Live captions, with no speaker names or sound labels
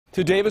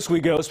To Davis we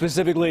go,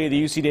 specifically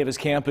the UC Davis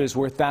campus,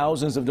 where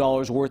thousands of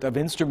dollars worth of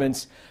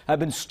instruments have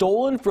been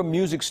stolen from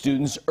music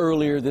students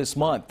earlier this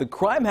month. The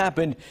crime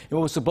happened in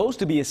what was supposed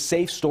to be a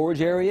safe storage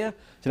area.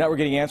 Tonight we're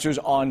getting answers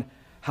on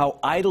how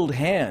idled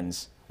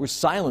hands were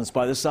silenced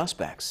by the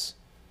suspects.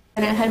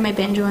 And I had my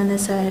banjo on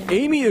this side.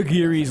 Amy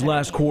Aguirre's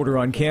last quarter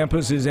on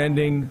campus is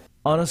ending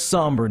on a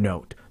somber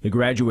note. The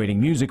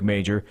graduating music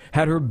major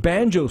had her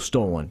banjo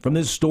stolen from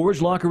this storage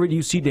locker at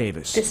UC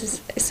Davis. This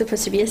is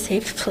supposed to be a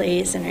safe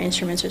place, and our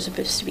instruments are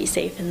supposed to be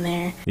safe in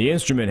there. The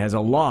instrument has a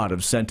lot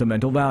of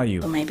sentimental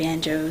value. My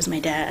banjo is my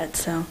dad,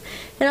 so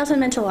it also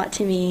meant a lot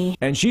to me.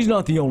 And she's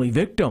not the only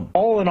victim.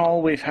 All in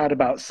all, we've had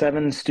about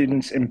 7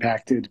 students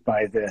impacted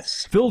by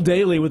this. Phil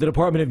Daly with the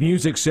Department of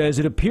Music says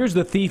it appears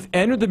the thief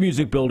entered the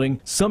music building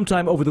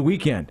sometime over the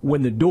weekend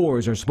when the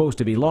doors are supposed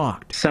to be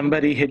locked.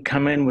 Somebody had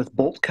come in with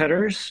bolt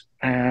cutters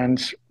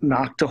and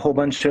knocked a whole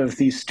bunch of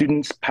these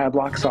students'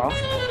 padlocks off.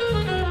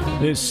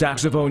 This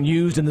saxophone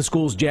used in the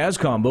school's jazz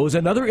combo is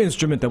another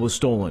instrument that was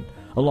stolen,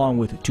 along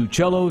with 2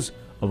 cellos,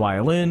 a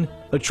violin,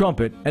 a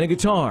trumpet, and a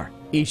guitar.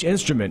 Each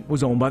instrument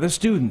was owned by the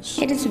students.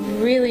 It is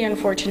really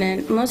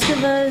unfortunate. Most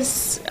of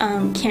us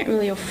can't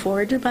really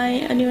afford to buy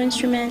a new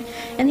instrument,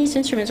 and these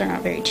instruments are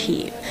not very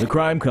cheap. The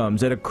crime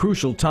comes at a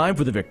crucial time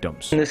for the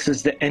victims. This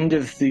is the end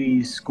of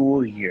the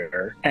school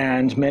year,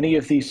 and many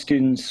of these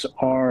students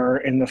are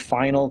in the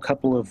final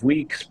couple of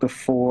weeks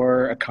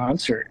before a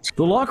concert.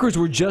 The lockers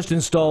were just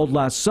installed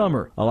last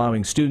summer,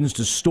 allowing students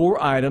to store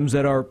items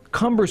that are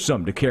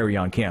cumbersome to carry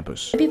on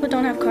campus. People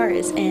don't have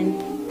cars, and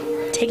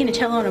taking a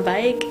cello on a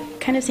bike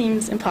kind of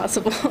seems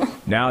impossible.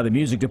 Now the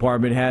music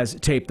department has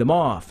taped them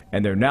off,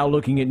 and they're now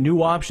looking at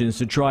new options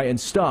to try and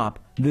stop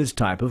this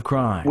type of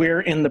crime.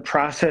 We're in the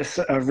process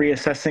of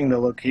reassessing the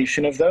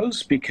location of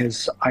those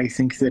because I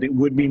think that it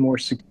would be more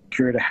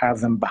secure to have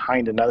them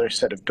behind another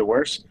set of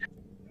doors.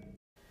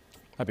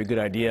 That'd be a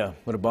good idea.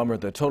 What a bummer.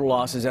 The total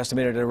loss is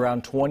estimated at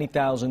around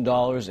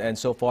 $20,000, and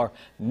so far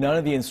none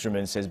of the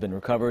instruments has been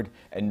recovered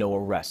and no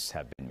arrests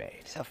have been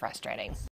made. So frustrating.